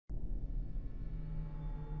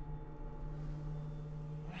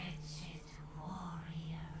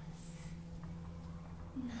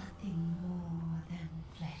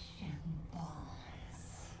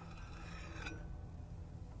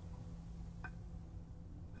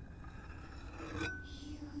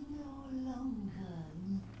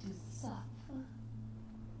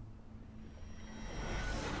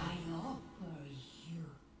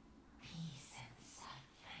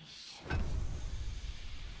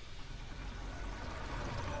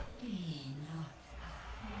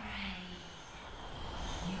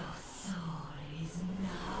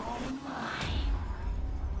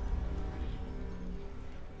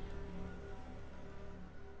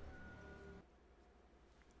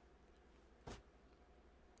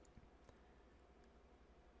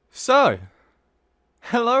So,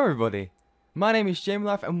 hello everybody. My name is Jamie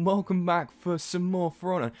Life and welcome back for some more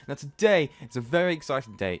For Honor. Now today, it's a very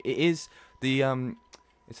exciting day. It is it's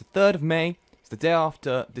the 3rd of May. It's the day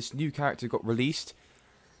after this new character got released.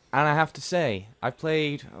 And I have to say, I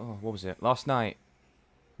played, what was it? Last night,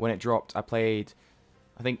 when it dropped, I played,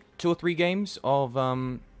 I think, 2 or 3 games of,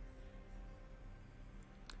 I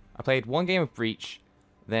played 1 game of Breach,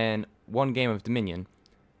 then 1 game of Dominion,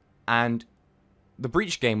 and the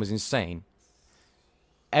Breach game was insane.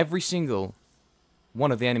 Every single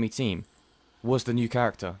one of the enemy team was the new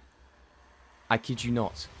character. I kid you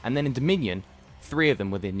not. And then in Dominion, 3 of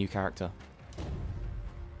them were the new character.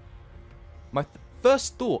 My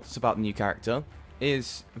first thoughts about the new character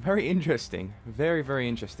is very interesting. Very, very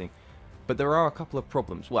interesting. But there are a couple of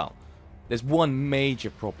problems. Well, there's one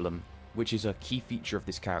major problem, which is a key feature of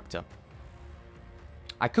this character.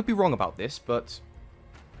 I could be wrong about this, but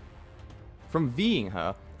from V'ing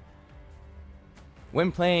her,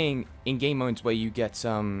 when playing in game modes where you get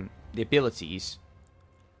the abilities,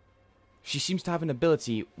 she seems to have an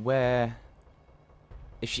ability where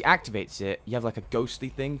if she activates it, you have like a ghostly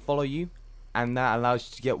thing follow you, and that allows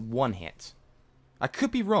you to get 1 hit. I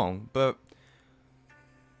could be wrong, but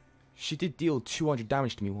she did deal 200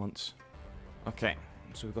 damage to me once. Okay,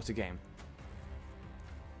 so we've got a game.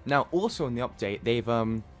 Now, also in the update,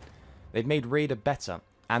 they've made Raider better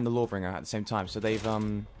and the Lawbringer at the same time. So they've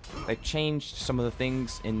changed some of the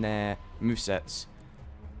things in their movesets,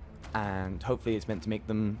 and hopefully it's meant to make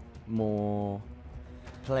them more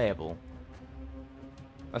playable.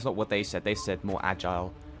 That's not what they said. They said more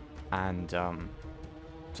agile and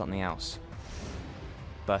something else.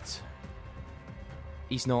 But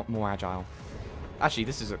he's not more agile. Actually,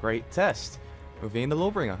 this is a great test of being the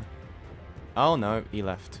Lawbringer. Oh no, he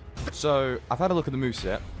left. So I've had a look at the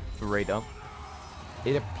moveset for Raider.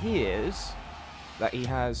 It appears that he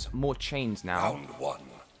has more chains now. Round 1.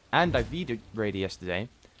 And I V'd Raider yesterday.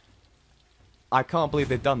 I can't believe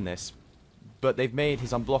they've done this, but they've made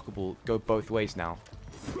his unblockable go both ways now.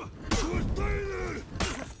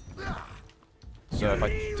 So if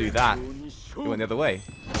I do that, it went the other way.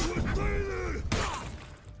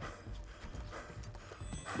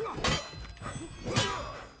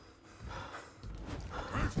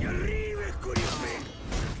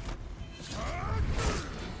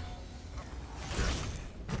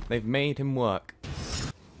 They've made him work.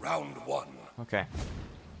 Round 1. Okay.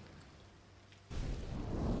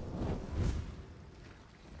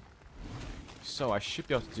 So I should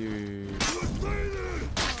be able to do...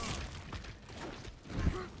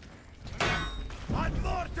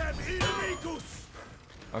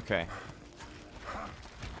 Okay.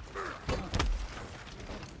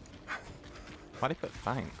 Why did they put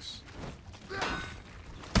thanks?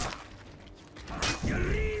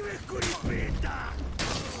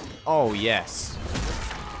 Oh, yes.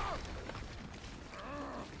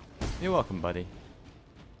 You're welcome, buddy.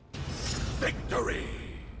 Victory!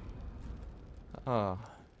 Oh.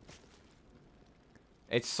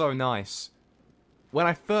 It's so nice. When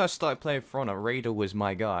I first started playing For Honor, Raider was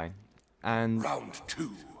my guy. And Round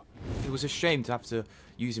 2. it was a shame to have to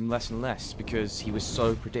use him less and less because he was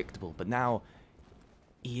so predictable. But now,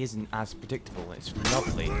 he isn't as predictable. It's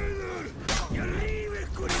lovely.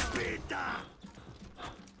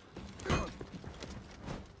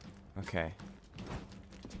 Okay.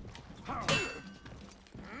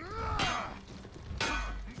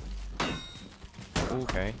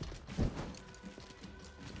 Okay.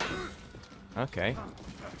 Okay.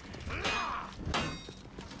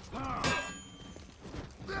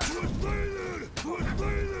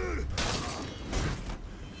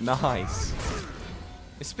 Nice.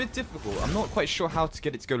 It's a bit difficult. I'm not quite sure how to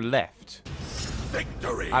get it to go left.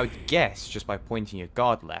 Victory! I would guess just by pointing your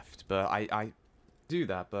guard left, but I do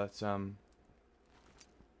that, but doesn't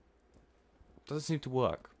seem to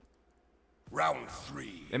work. Round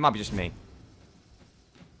 3. It might be just me.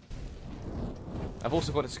 I've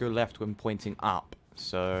also got it to go left when pointing up,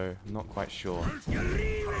 so I'm not quite sure.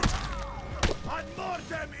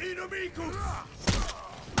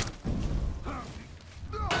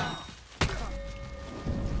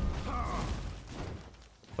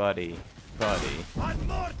 Buddy.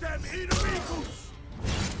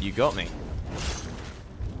 You got me.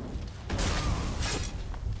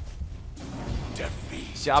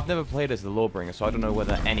 Defeat. See, I've never played as the Lawbringer, so I don't know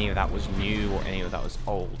whether any of that was new or any of that was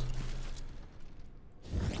old.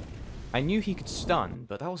 I knew he could stun,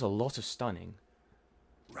 but that was a lot of stunning.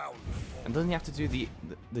 Round 4. And doesn't he have to do the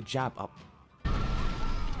jab up?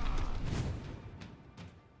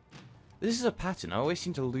 This is a pattern. I always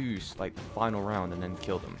seem to lose, like, the final round and then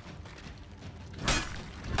kill them.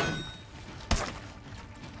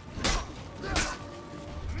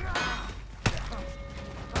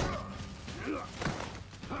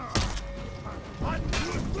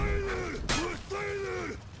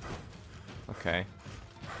 Okay.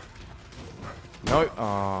 No.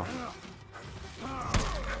 Oh.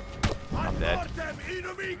 I'm dead.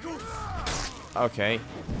 Okay.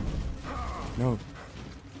 No.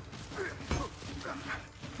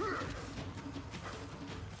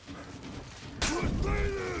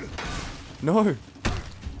 No.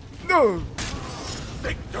 No.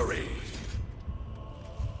 Victory.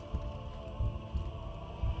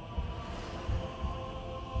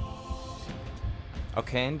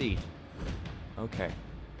 Okay, indeed. Okay.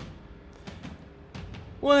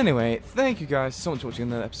 Well, anyway, thank you guys so much for watching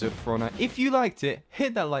another episode of For All Night. If you liked it,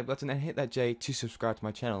 hit that like button and hit that J to subscribe to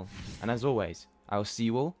my channel. And as always, I will see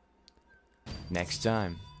you all next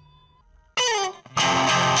time.